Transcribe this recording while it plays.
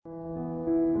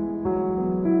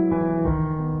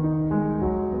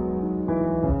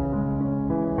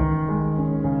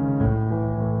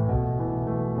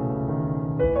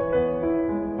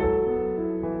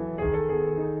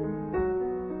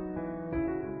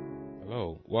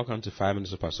Welcome to 5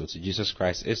 Minutes of Pursuit. Jesus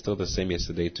Christ is still the same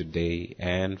yesterday, today,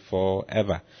 and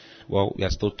forever. Well, we are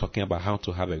still talking about how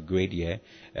to have a great year,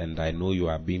 and I know you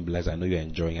are being blessed. I know you are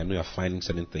enjoying. I know you are finding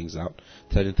certain things out,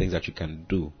 certain things that you can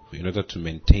do in order to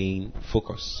maintain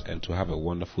focus and to have a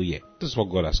wonderful year. This is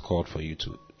what God has called for you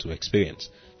to experience,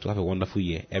 to have a wonderful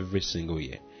year every single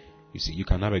year. You see, you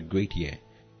can have a great year.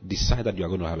 Decide that you are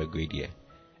going to have a great year,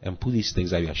 and put these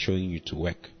things that we are showing you to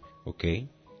work. Okay?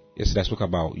 Yesterday I spoke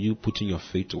about you putting your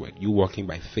faith to work, you walking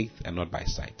by faith and not by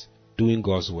sight, doing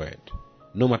God's word.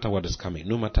 No matter what is coming,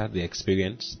 no matter the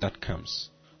experience that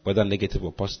comes, whether negative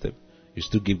or positive, you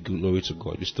still give glory to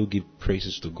God, you still give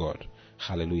praises to God.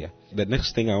 Hallelujah. The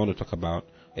next thing I want to talk about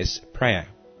is prayer.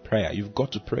 Prayer. You've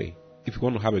got to pray. If you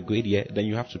want to have a great year, then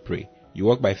you have to pray. You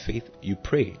walk by faith, you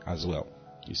pray as well.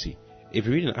 You see, if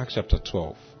you read in Acts chapter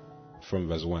 12 from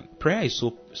verse 1, prayer is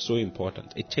so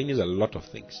important. It changes a lot of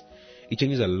things. It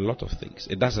changes a lot of things.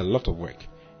 It does a lot of work.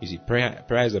 You see, prayer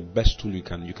is the best tool you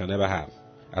can ever have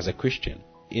as a Christian.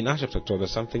 In Acts chapter 12,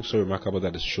 there's something so remarkable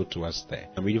that is shown to us there.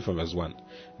 I'm reading from verse 1.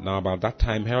 Now about that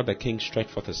time, Herod the king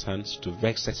stretched forth his hands to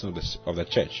vex certain of the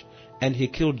church, and he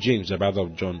killed James, the brother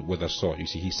of John, with a sword. You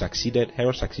see,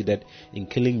 Herod succeeded in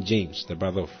killing James, the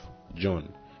brother of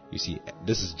John. You see,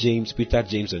 this is James, Peter,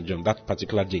 James, and John, that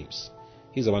particular James.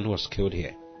 He's the one who was killed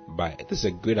here. This is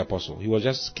a great apostle. He was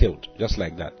just killed, just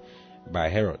like that, by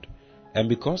Herod. And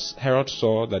because Herod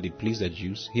saw that it pleased the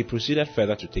Jews, he proceeded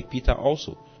further to take Peter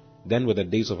also, then with the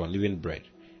days of unleavened bread.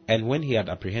 And when he had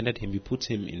apprehended him, he put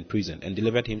him in prison, and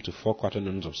delivered him to 4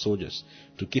 quaternions of soldiers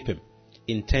to keep him,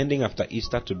 intending after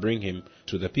Easter to bring him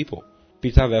to the people.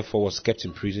 Peter therefore was kept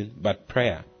in prison, but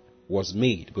prayer was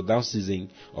made without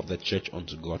ceasing of the church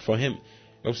unto God for him.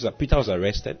 Peter was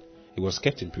arrested, he was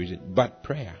kept in prison, but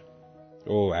prayer.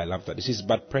 Oh, I love that. This is,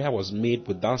 but prayer was made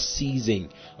without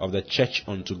ceasing of the church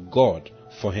unto God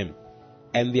for him.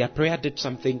 And their prayer did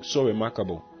something so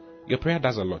remarkable. Your prayer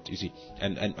does a lot, you see.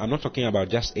 And I'm not talking about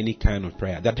just any kind of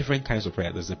prayer. There are different kinds of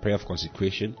prayer. There's a prayer of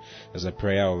consecration. There's a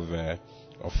prayer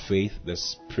of faith.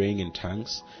 There's praying in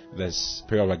tongues. There's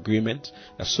prayer of agreement.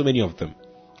 There's so many of them.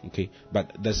 Okay.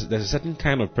 But there's a certain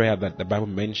kind of prayer that the Bible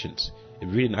mentions. If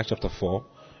you read in Acts chapter 4,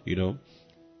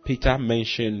 Peter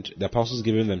mentioned the apostles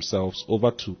giving themselves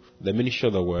over to the ministry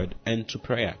of the word and to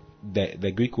prayer.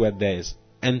 The Greek word there is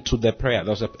and to the prayer. There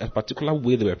was a particular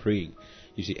way they were praying.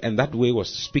 You see, and that way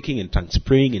was speaking in tongues,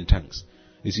 praying in tongues.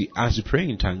 You see, as you're praying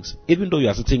in tongues, even though you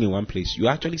are sitting in one place, you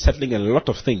are actually settling a lot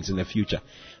of things in the future.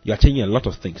 You are changing a lot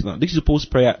of things. Now, this supposed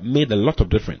prayer made a lot of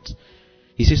difference.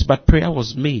 He says, but prayer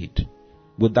was made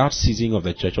without ceasing of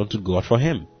the church unto God for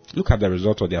him. Look at the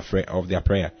result of their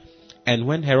prayer. And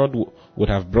when Herod would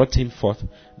have brought him forth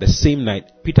the same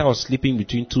night, Peter was sleeping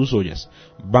between 2 soldiers,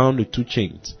 bound with 2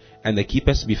 chains, and the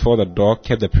keepers before the door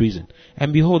kept the prison.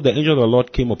 And behold, the angel of the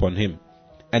Lord came upon him,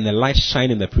 and a light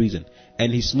shined in the prison.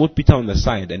 And he smote Peter on the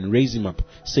side and raised him up,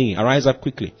 saying, Arise up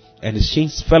quickly. And his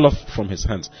chains fell off from his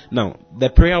hands. Now, the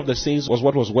prayer of the saints was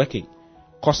what was working,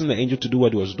 causing the angel to do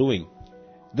what he was doing.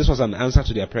 This was an answer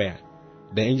to their prayer.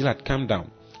 The angel had come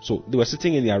down. So they were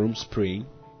sitting in their rooms praying,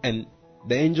 and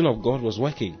the angel of God was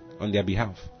working on their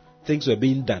behalf. Things were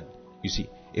being done. You see,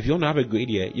 if you want to have a great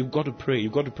year, you've got to pray.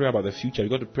 You've got to pray about the future.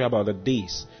 You've got to pray about the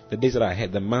days that are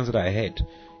ahead, the months that are ahead.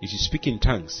 You see, speak in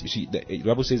tongues. You see, the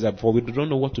Bible says that for we don't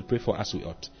know what to pray for as we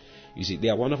ought. You see,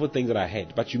 there are wonderful things that are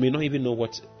ahead, but you may not even know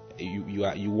what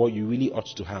what you really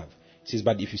ought to have. It says,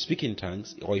 but if you speak in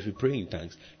tongues, or if you pray in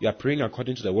tongues, you are praying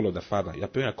according to the will of the Father. You are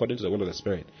praying according to the will of the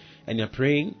Spirit. And you are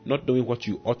praying, not knowing what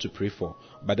you ought to pray for,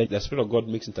 but then the Spirit of God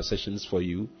makes intercessions for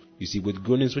you, you see, with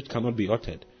groanings which cannot be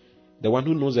uttered. The one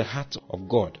who knows the heart of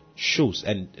God shows,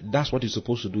 and that's what he's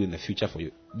supposed to do in the future for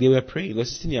you. They were praying, they were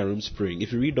sitting in their rooms praying.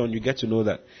 If you read on, you get to know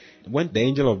that when the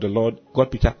angel of the Lord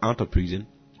got Peter out of prison,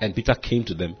 and Peter came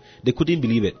to them, they couldn't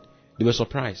believe it. They were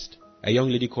surprised. A young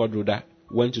lady called Rhoda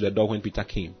went to the door when Peter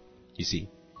came. You see,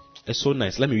 it's so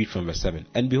nice. Let me read from verse 7.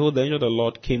 And behold, the angel of the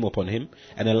Lord came upon him,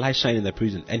 and a light shined in the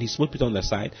prison. And he smote Peter on the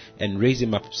side, and raised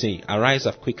him up, saying, Arise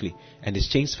up quickly. And his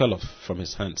chains fell off from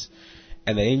his hands.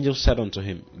 And the angel said unto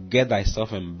him, Get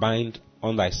thyself and bind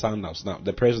on thy sandals. Now,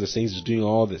 the prayer of the saints is doing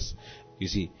all this. You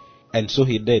see. And so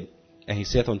he did. And he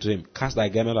said unto him, Cast thy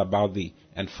garment about thee,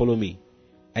 and follow me.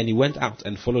 And he went out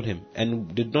and followed him,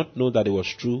 and did not know that it was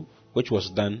true, which was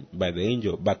done by the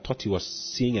angel, but thought he was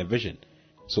seeing a vision.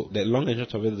 So the long and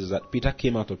short of it is that Peter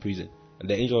came out of prison, and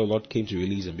the angel of the Lord came to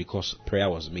release him because prayer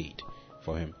was made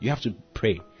for him. You have to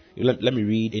pray. Let me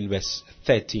read in verse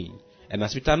 13. And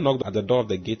as Peter knocked at the door of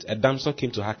the gate, a damsel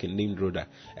came to hearken named Rhoda.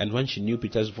 And when she knew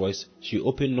Peter's voice, she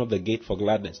opened not the gate for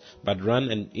gladness, but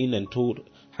ran in and told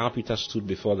how Peter stood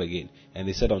before the gate, and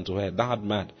they said unto her, Thou art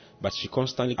mad. But she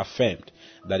constantly affirmed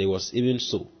that it was even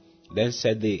so. Then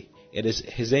said they, It is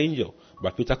his angel.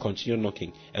 But Peter continued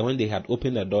knocking, and when they had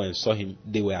opened the door and saw him,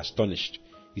 they were astonished.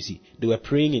 You see, they were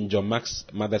praying in John Mark's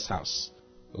mother's house.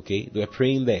 Okay, they were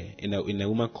praying there in a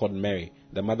woman called Mary,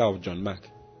 the mother of John Mark.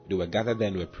 They were gathered there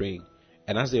and were praying.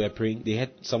 And as they were praying, they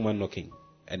heard someone knocking.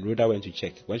 And Rhoda went to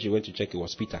check. When she went to check, it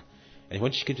was Peter. And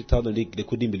when she came to tell them, they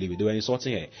couldn't believe it. They were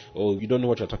insulting her. Oh, you don't know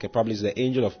what you're talking about. Probably it's the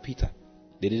angel of Peter.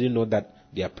 They didn't know that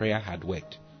their prayer had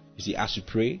worked. You see, as you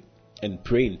pray and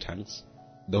pray in tongues,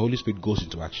 the Holy Spirit goes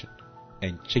into action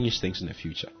and changes things in the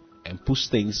future and puts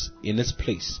things in its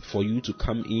place for you to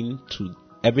come into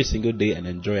every single day and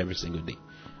enjoy every single day.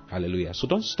 Hallelujah. So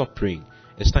don't stop praying.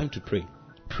 It's time to pray.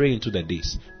 Pray into the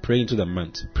days, pray into the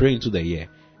month, pray into the year,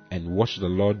 and watch the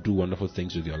Lord do wonderful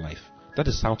things with your life. That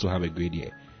is how to have a great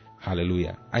year.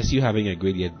 Hallelujah. I see you having a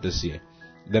great year this year.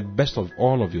 The best of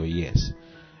all of your years.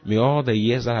 May all the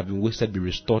years that have been wasted be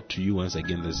restored to you once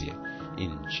again this year.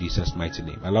 In Jesus' mighty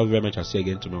name. I love you very much. I'll see you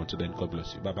again tomorrow. Until then, God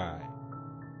bless you. Bye-bye.